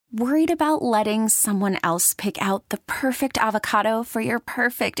Worried about letting someone else pick out the perfect avocado for your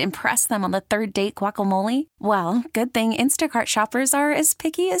perfect impress them on the third date guacamole? Well, good thing Instacart shoppers are as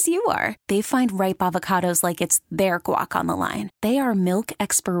picky as you are. They find ripe avocados like it's their guac on the line. They are milk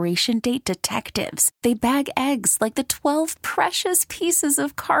expiration date detectives. They bag eggs like the 12 precious pieces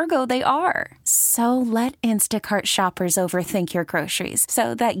of cargo they are. So let Instacart shoppers overthink your groceries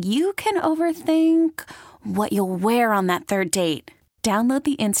so that you can overthink what you'll wear on that third date. Download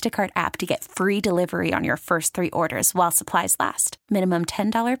the Instacart app to get free delivery on your first 3 orders while supplies last. Minimum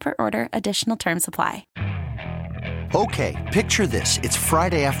 $10 per order. Additional terms apply. Okay, picture this. It's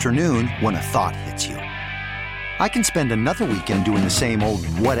Friday afternoon when a thought hits you. I can spend another weekend doing the same old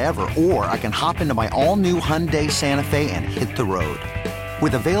whatever, or I can hop into my all-new Hyundai Santa Fe and hit the road.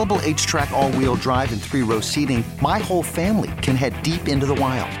 With available H-Track all-wheel drive and 3-row seating, my whole family can head deep into the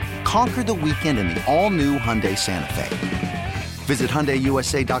wild. Conquer the weekend in the all-new Hyundai Santa Fe. Visit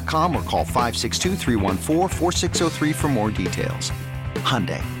HyundaiUSA.com or call 562-314-4603 for more details.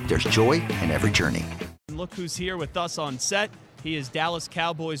 Hyundai, there's joy in every journey. Look who's here with us on set. He is Dallas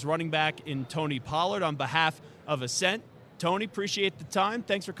Cowboys running back in Tony Pollard on behalf of Ascent. Tony, appreciate the time.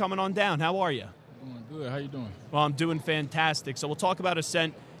 Thanks for coming on down. How are you? Doing good. How you doing? Well, I'm doing fantastic. So we'll talk about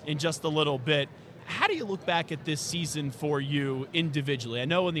Ascent in just a little bit. How do you look back at this season for you individually? I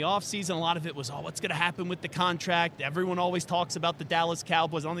know in the offseason, a lot of it was, what's going to happen with the contract? Everyone always talks about the Dallas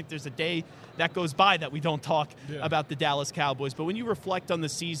Cowboys. I don't think there's a day that goes by that we don't talk about the Dallas Cowboys. But when you reflect on the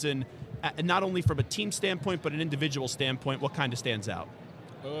season, not only from a team standpoint, but an individual standpoint, what kind of stands out?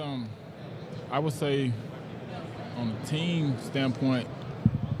 I would say on the team standpoint,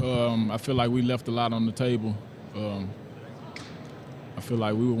 I feel like we left a lot on the table. I feel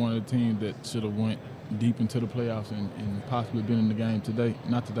like we were one of the teams that should have went deep into the playoffs and possibly been in the game today.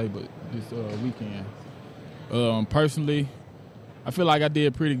 Not today, but this weekend. Personally, I feel like I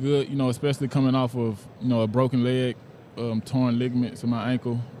did pretty good, especially coming off of, a broken leg, torn ligaments in my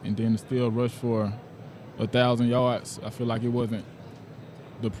ankle, and then to still rush for 1,000 yards. I feel like it wasn't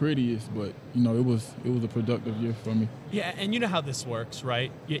the prettiest, but, it was a productive year for me. Yeah, and you know how this works,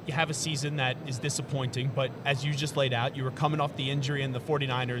 right? You have a season that is disappointing, but as you just laid out, you were coming off the injury in the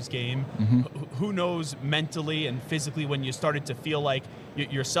 49ers game. Mm-hmm. Who knows mentally and physically when you started to feel like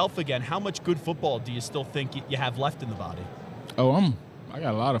yourself again, how much good football do you still think you have left in the body? Oh, I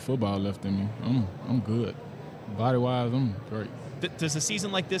got a lot of football left in me. I'm good. Body-wise, I'm great. Does a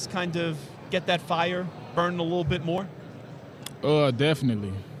season like this kind of get that fire burning a little bit more?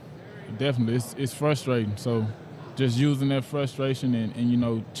 Definitely. It's frustrating. So just using that frustration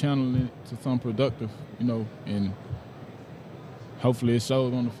and channeling it to something productive, and hopefully it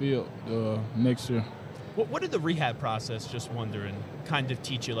shows on the field next year. What did the rehab process, just wondering, kind of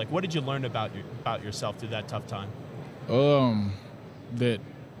teach you? Like, what did you learn about yourself through that tough time? That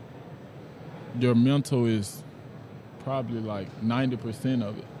your mental is probably like 90%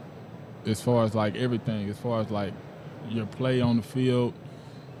 of it, as far as like everything, as far as like your play on the field,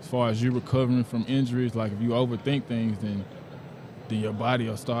 as far as you recovering from injuries. Like if you overthink things, then your body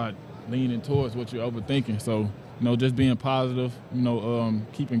will start leaning towards what you're overthinking. So, just being positive,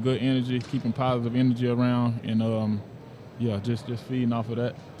 keeping good energy, keeping positive energy around, and just feeding off of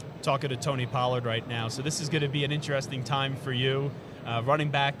that. Talking to Tony Pollard right now. So this is going to be an interesting time for you. Running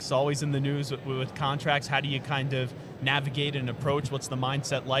backs always in the news with contracts. How do you kind of navigate and approach? What's the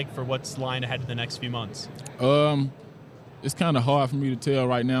mindset like for what's lying ahead in the next few months? It's kind of hard for me to tell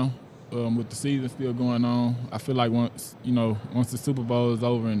right now with the season still going on. I feel like once the Super Bowl is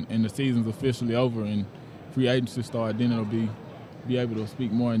over and the season's officially over and free agency starts, then it'll be able to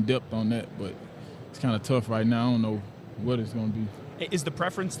speak more in depth on that. But it's kind of tough right now. I don't know what it's going to be. Is the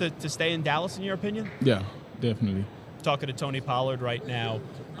preference to stay in Dallas, in your opinion? Yeah, definitely. Talking to Tony Pollard right now.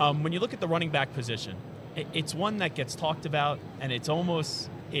 When you look at the running back position, it's one that gets talked about, and it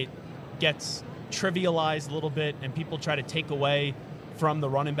gets trivialized a little bit, and people try to take away from the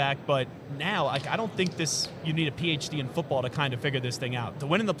running back. But now, I don't think you need a PhD in football to kind of figure this thing out. To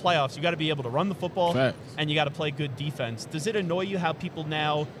win in the playoffs, you got to be able to run the football, Facts. And you got to play good defense. Does it annoy you how people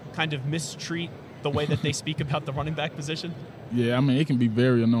now kind of mistreat the way that they speak about the running back position? Yeah, it can be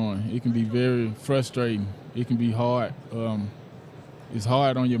very annoying. It can be very frustrating. It can be hard. It's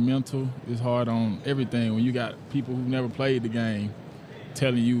hard on your mental. It's hard on everything when you got people who never played the game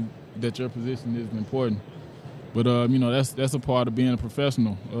telling you that your position isn't important. But, that's a part of being a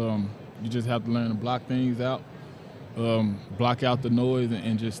professional. You just have to learn to block things out, block out the noise,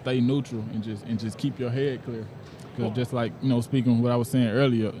 and just stay neutral and just keep your head clear. Because just like, speaking of what I was saying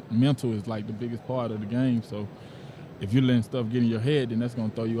earlier, mental is like the biggest part of the game. So if you're letting stuff get in your head, then that's going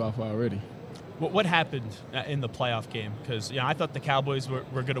to throw you off already. What happened in the playoff game? Because I thought the Cowboys were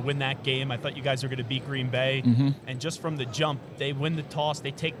going to win that game. I thought you guys were going to beat Green Bay. Mm-hmm. And just from the jump, they win the toss, they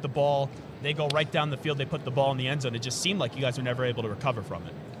take the ball, they go right down the field, they put the ball in the end zone. It just seemed like you guys were never able to recover from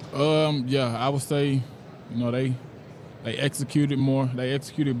it. Yeah, I would say, they executed more. They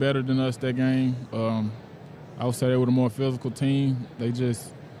executed better than us that game. I would say they were the more physical team. They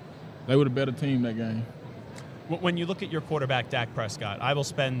were the better team that game. When you look at your quarterback, Dak Prescott, I will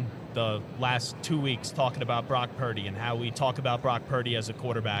spend the last 2 weeks talking about Brock Purdy and how we talk about Brock Purdy as a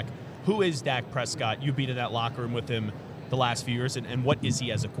quarterback. Who is Dak Prescott? You've been in that locker room with him the last few years, and what is he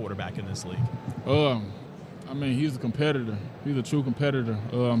as a quarterback in this league? He's a competitor. He's a true competitor.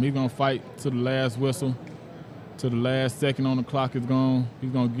 He's going to fight to the last whistle, to the last second on the clock is gone.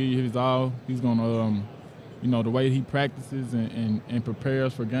 He's going to give you his all. He's going to, the way he practices and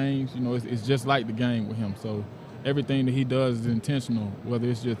prepares for games, it's just like the game with him. So everything that he does is intentional, whether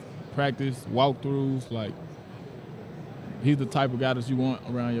it's just practice, walkthroughs. He's the type of guy that you want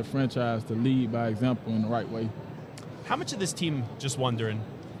around your franchise to lead by example in the right way. How much of this team, just wondering,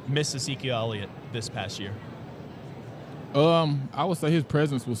 missed Ezekiel Elliott this past year? I would say his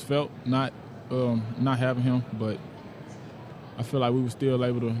presence was felt, not having him, but I feel like we were still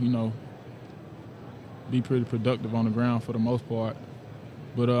able to, be pretty productive on the ground for the most part.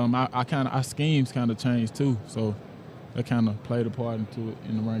 But our schemes kind of changed too, so that kind of played a part into it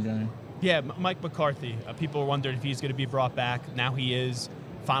in the run game. Yeah, Mike McCarthy. People were wondering if he's going to be brought back. Now he is.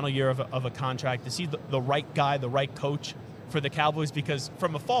 Final year of a contract. Is he the right guy, the right coach for the Cowboys? Because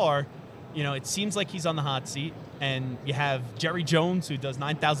from afar, it seems like he's on the hot seat. And you have Jerry Jones, who does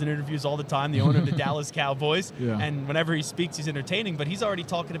 9,000 interviews all the time, the owner of the Dallas Cowboys. Yeah. And whenever he speaks, he's entertaining. But he's already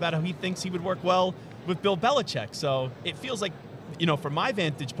talking about how he thinks he would work well with Bill Belichick. So it feels like, from my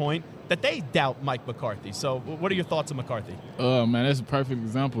vantage point, that they doubt Mike McCarthy. So what are your thoughts on McCarthy? Man, that's a perfect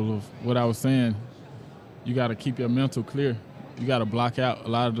example of what I was saying. You got to keep your mental clear. You got to block out a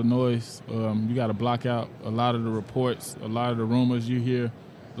lot of the noise. You got to block out a lot of the reports, a lot of the rumors you hear,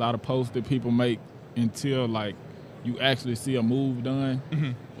 a lot of posts that people make until, you actually see a move done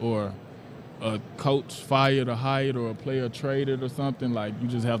or a coach fired or hired or a player traded or something. You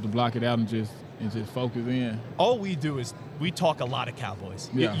just have to block it out and just focus in. All we do is we talk a lot of Cowboys.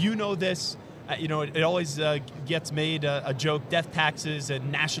 Yeah. You know this. It always gets made a joke, death taxes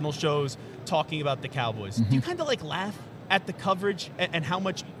and national shows talking about the Cowboys. Do you kind of laugh at the coverage and how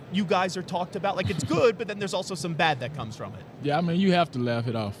much you guys are talked about? It's good, but then there's also some bad that comes from it. Yeah, you have to laugh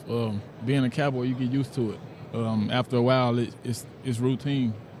it off. Being a Cowboy, you get used to it. After a while, it's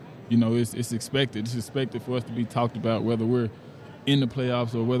routine. It's expected. It's expected for us to be talked about, whether we're in the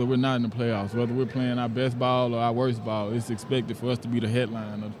playoffs or whether we're not in the playoffs, whether we're playing our best ball or our worst ball. It's expected for us to be the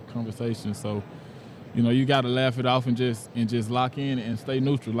headline of the conversation. So, you got to laugh it off and just lock in and stay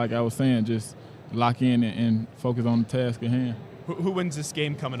neutral. Like I was saying, just lock in and focus on the task at hand. Who wins this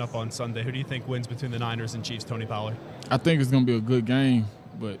game coming up on Sunday? Who do you think wins between the Niners and Chiefs, Tony Pollard? I think it's going to be a good game,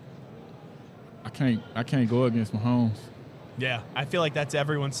 but I can't go against Mahomes. Yeah, I feel like that's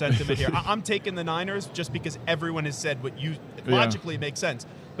everyone's sentiment here. I'm taking the Niners just because everyone has said what you logically makes sense,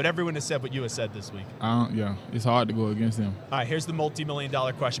 but everyone has said what you have said this week. It's hard to go against them. All right, here's the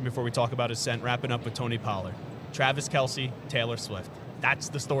multi-million-dollar question before we talk about Ascent, wrapping up with Tony Pollard. Travis Kelce, Taylor Swift. That's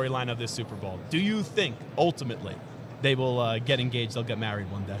the storyline of this Super Bowl. Do you think, ultimately, they will get engaged, they'll get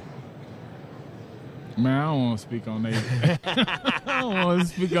married one day? Man, I don't want to speak on that. I don't want to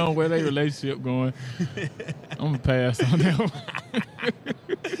speak on where their relationship going. I'm going to pass on that one.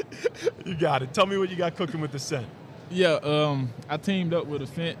 You got it. Tell me what you got cooking with Ascent. Yeah, I teamed up with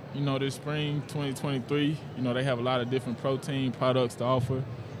Ascent, this spring 2023. They have a lot of different protein products to offer.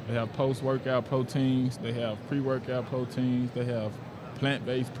 They have post-workout proteins. They have pre-workout proteins. They have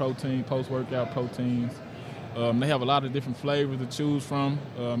plant-based protein, post-workout proteins. They have a lot of different flavors to choose from.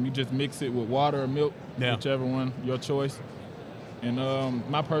 You just mix it with water or milk, whichever one, your choice. And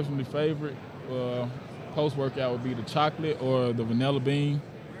my personally favorite post-workout would be the chocolate or the vanilla bean.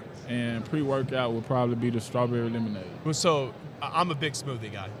 And pre-workout would probably be the strawberry lemonade. So I'm a big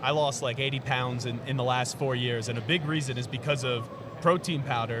smoothie guy. I lost 80 pounds in the last 4 years, and a big reason is because of protein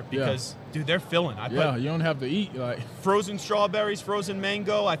powder because, dude, they're filling. I put you don't have to eat. Frozen strawberries, frozen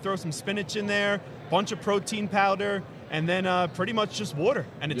mango. I throw some spinach in there, bunch of protein powder, and then pretty much just water.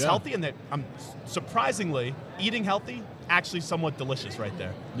 And it's healthy, and I'm surprisingly eating healthy, actually somewhat delicious right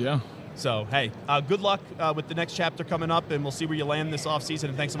there. Yeah. So, hey, good luck with the next chapter coming up, and we'll see where you land this offseason,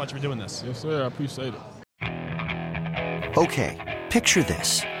 and thanks so much for doing this. Yes, sir. I appreciate it. Okay, picture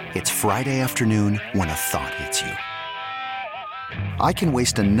this. It's Friday afternoon when a thought hits you. I can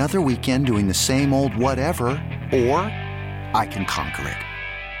waste another weekend doing the same old whatever, or I can conquer it.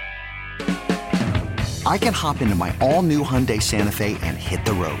 I can hop into my all-new Hyundai Santa Fe and hit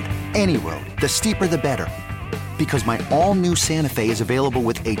the road. Any road. The steeper, the better. Because my all-new Santa Fe is available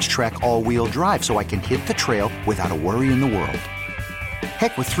with H-Track all-wheel drive, so I can hit the trail without a worry in the world.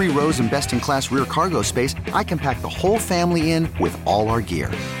 Heck, with 3 rows and best-in-class rear cargo space, I can pack the whole family in with all our gear.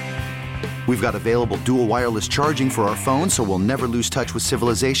 We've got available dual wireless charging for our phones, so we'll never lose touch with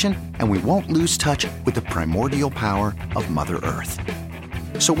civilization, and we won't lose touch with the primordial power of Mother Earth.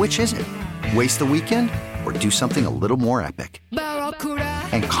 So which is it? Waste the weekend or do something a little more epic?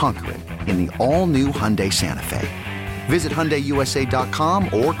 And conquer it in the all-new Hyundai Santa Fe. Visit HyundaiUSA.com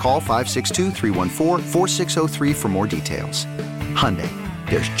or call 562-314-4603 for more details. Hyundai,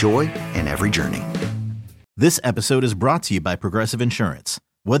 there's joy in every journey. This episode is brought to you by Progressive Insurance.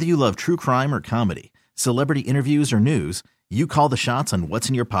 Whether you love true crime or comedy, celebrity interviews or news, you call the shots on what's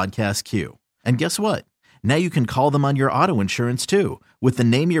in your podcast queue. And guess what? Now you can call them on your auto insurance too with the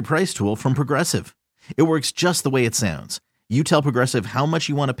Name Your Price tool from Progressive. It works just the way it sounds. You tell Progressive how much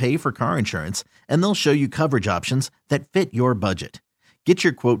you want to pay for car insurance, and they'll show you coverage options that fit your budget. Get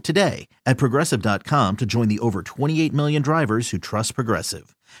your quote today at Progressive.com to join the over 28 million drivers who trust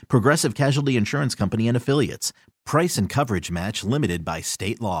Progressive. Progressive Casualty Insurance Company and Affiliates. Price and coverage match limited by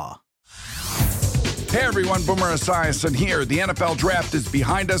state law. Hey everyone, Boomer Esiason here. The NFL Draft is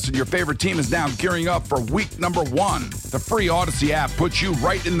behind us and your favorite team is now gearing up for week number 1. The free Odyssey app puts you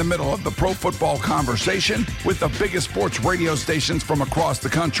right in the middle of the pro football conversation with the biggest sports radio stations from across the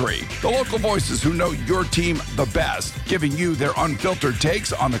country. The local voices who know your team the best, giving you their unfiltered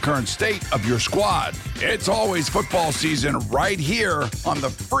takes on the current state of your squad. It's always football season right here on the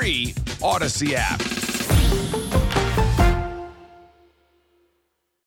free Odyssey app.